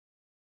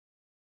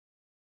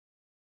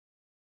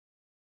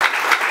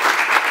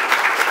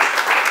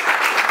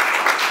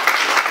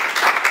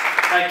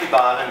Thank you,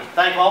 Bob, and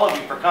thank all of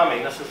you for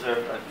coming. This is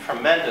a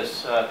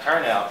tremendous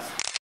turnout.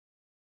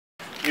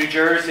 New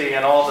Jersey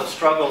and all the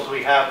struggles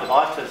we have with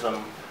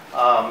autism,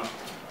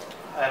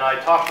 and I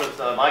talked with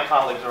my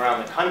colleagues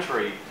around the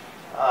country.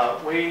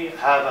 We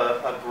have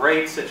a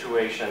great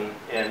situation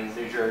in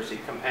New Jersey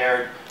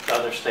compared to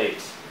other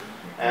states.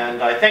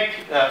 And I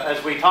think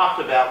as we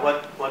talked about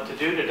what to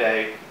do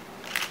today,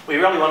 we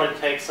really wanted to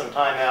take some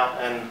time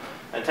out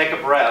and take a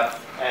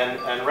breath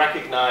and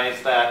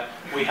recognize that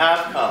we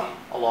have come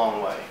a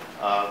long way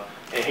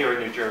here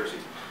in New Jersey.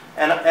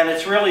 And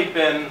it's really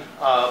been,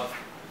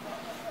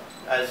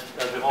 as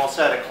we've all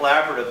said, a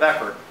collaborative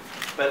effort.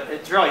 But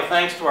it's really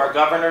thanks to our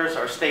governors,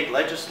 our state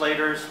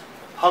legislators,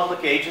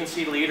 public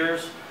agency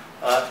leaders,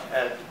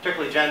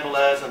 particularly Jen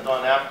Velez and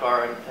Dawn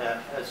Apgar,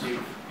 and as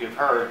you've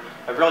heard,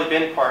 have really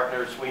been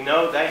partners. We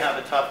know they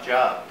have a tough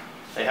job.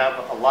 They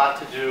have a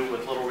lot to do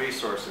with little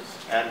resources.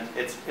 And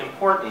it's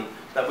important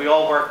that we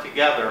all work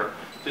together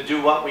to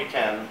do what we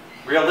can,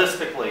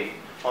 realistically,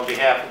 on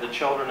behalf of the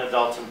children,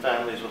 adults, and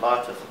families with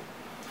autism.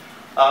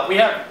 We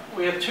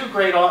have two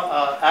great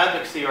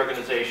advocacy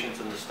organizations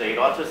in the state,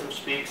 Autism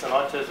Speaks and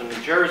Autism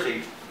New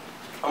Jersey,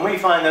 and we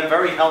find them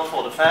very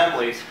helpful to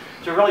families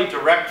to really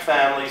direct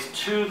families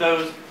to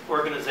those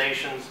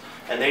organizations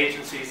and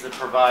agencies that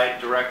provide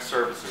direct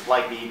services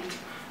like Eden.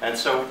 And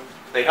so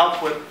they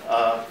help with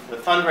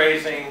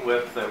fundraising,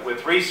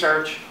 with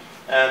research,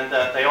 and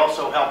they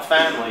also help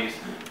families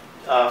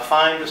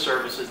find the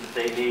services that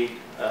they need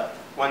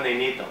when they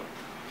need them.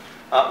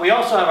 We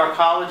also have our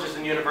colleges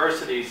and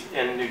universities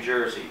in New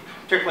Jersey,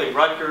 particularly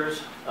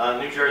Rutgers,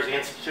 New Jersey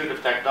Institute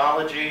of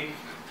Technology,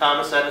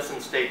 Thomas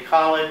Edison State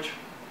College,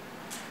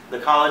 the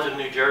College of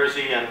New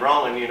Jersey, and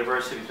Rowan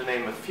University, to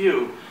name a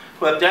few,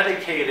 who have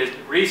dedicated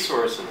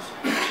resources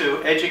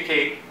to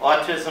educate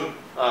autism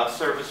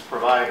service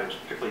providers,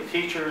 particularly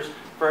teachers,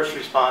 first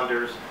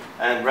responders,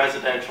 and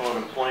residential and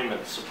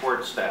employment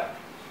support staff.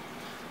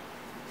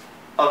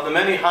 Of the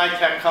many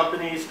high-tech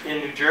companies in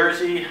New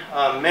Jersey,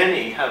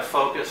 many have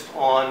focused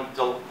on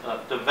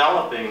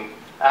developing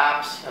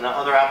apps and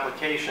other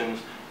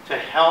applications to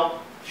help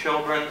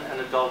children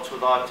and adults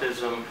with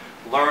autism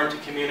learn to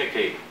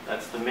communicate.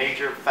 That's the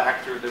major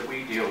factor that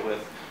we deal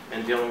with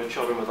in dealing with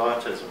children with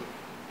autism.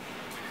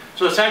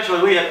 So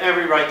essentially, we have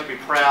every right to be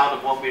proud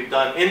of what we've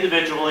done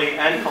individually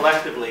and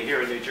collectively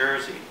here in New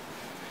Jersey.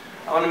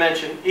 I want to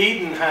mention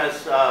Eden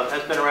has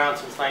been around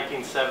since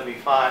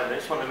 1975, and I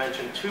just want to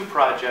mention two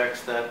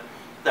projects that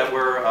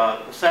we're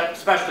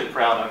especially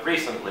proud of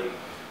recently.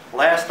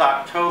 Last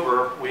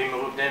October, we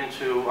moved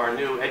into our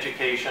new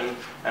Education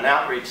and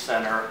Outreach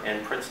Center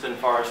in Princeton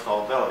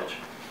Forestall Village.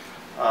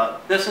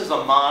 This is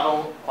a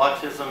model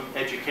autism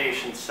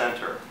education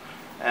center,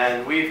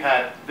 and we've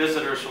had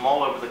visitors from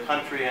all over the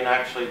country and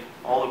actually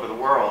all over the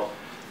world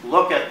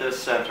look at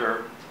this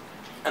center,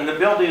 and the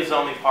building is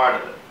only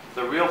part of it.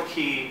 The real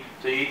key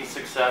to Eden's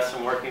success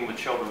in working with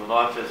children with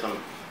autism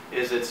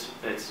is its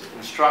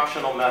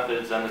instructional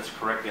methods and its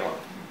curriculum.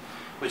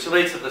 Which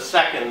leads to the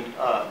second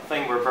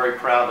thing we're very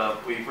proud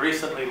of. We've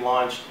recently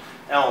launched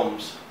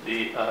ELMS,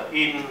 the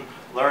Eden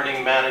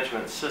Learning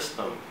Management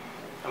System.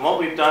 And what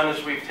we've done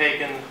is we've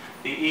taken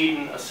the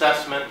Eden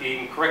assessment, the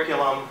Eden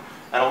curriculum,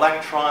 an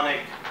electronic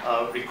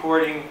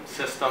recording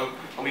system,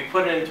 and we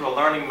put it into a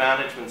learning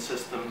management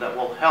system that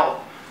will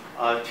help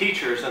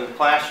teachers in the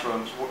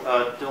classrooms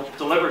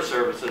deliver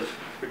services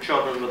for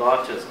children with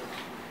autism.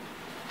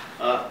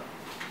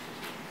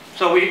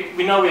 So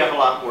we know we have a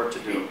lot more to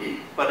do,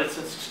 but it's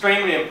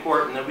extremely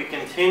important that we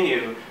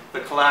continue the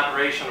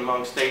collaboration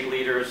among state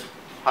leaders,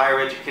 higher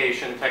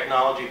education,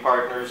 technology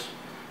partners,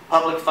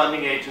 public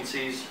funding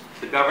agencies,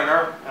 the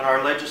governor, and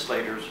our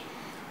legislators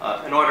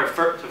in order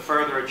to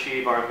further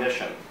achieve our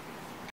mission.